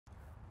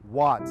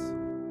Watts,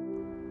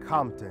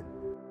 Compton,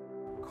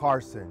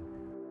 Carson,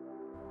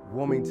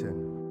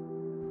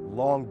 Wilmington,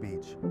 Long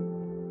Beach,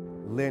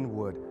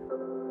 Linwood,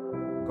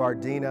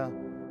 Gardena,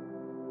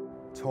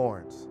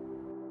 Torrance.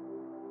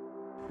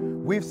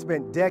 We've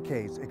spent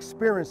decades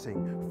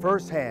experiencing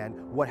firsthand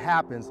what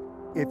happens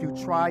if you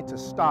try to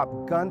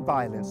stop gun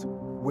violence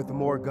with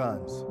more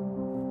guns.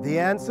 The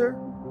answer?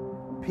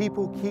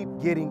 People keep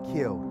getting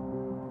killed.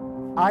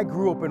 I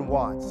grew up in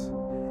Watts,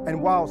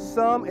 and while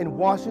some in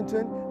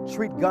Washington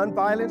treat gun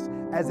violence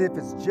as if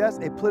it's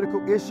just a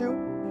political issue,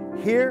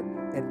 here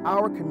in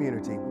our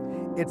community,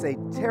 it's a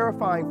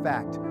terrifying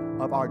fact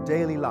of our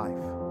daily life.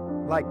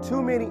 Like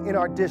too many in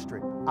our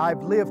district,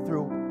 I've lived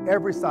through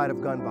every side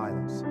of gun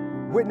violence,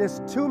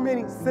 witnessed too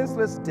many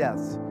senseless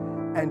deaths,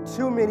 and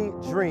too many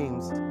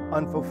dreams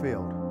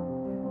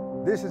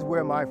unfulfilled. This is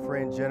where my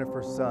friend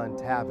Jennifer's son,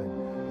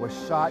 Tavin, was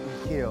shot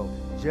and killed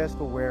just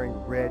for wearing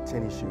red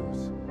tennis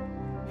shoes.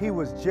 He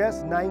was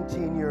just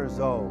 19 years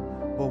old,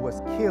 but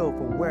was killed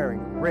for wearing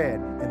red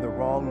in the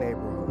wrong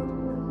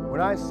neighborhood. When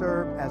I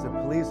served as a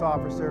police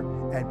officer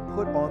and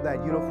put on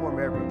that uniform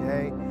every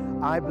day,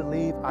 I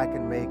believe I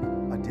can make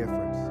a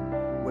difference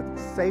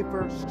with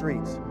safer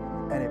streets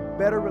and a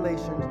better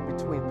relations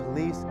between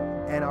police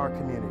and our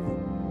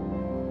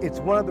community. It's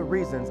one of the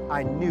reasons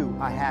I knew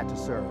I had to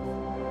serve.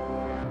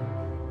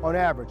 On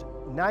average,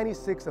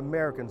 96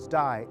 Americans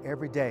die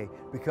every day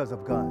because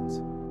of guns.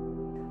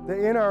 The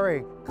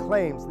NRA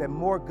claims that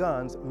more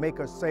guns make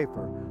us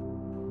safer,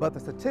 but the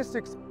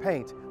statistics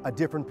paint a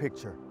different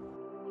picture.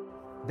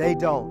 They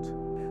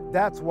don't.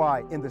 That's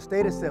why in the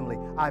State Assembly,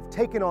 I've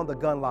taken on the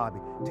gun lobby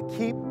to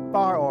keep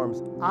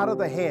firearms out of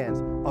the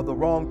hands of the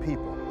wrong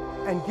people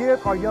and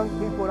give our young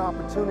people an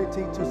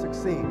opportunity to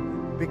succeed.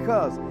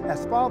 Because,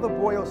 as Father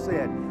Boyle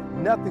said,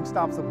 nothing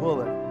stops a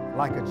bullet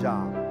like a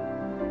job.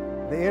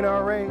 The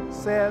NRA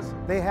says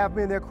they have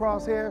me in their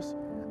crosshairs.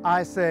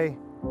 I say,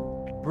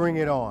 bring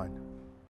it on.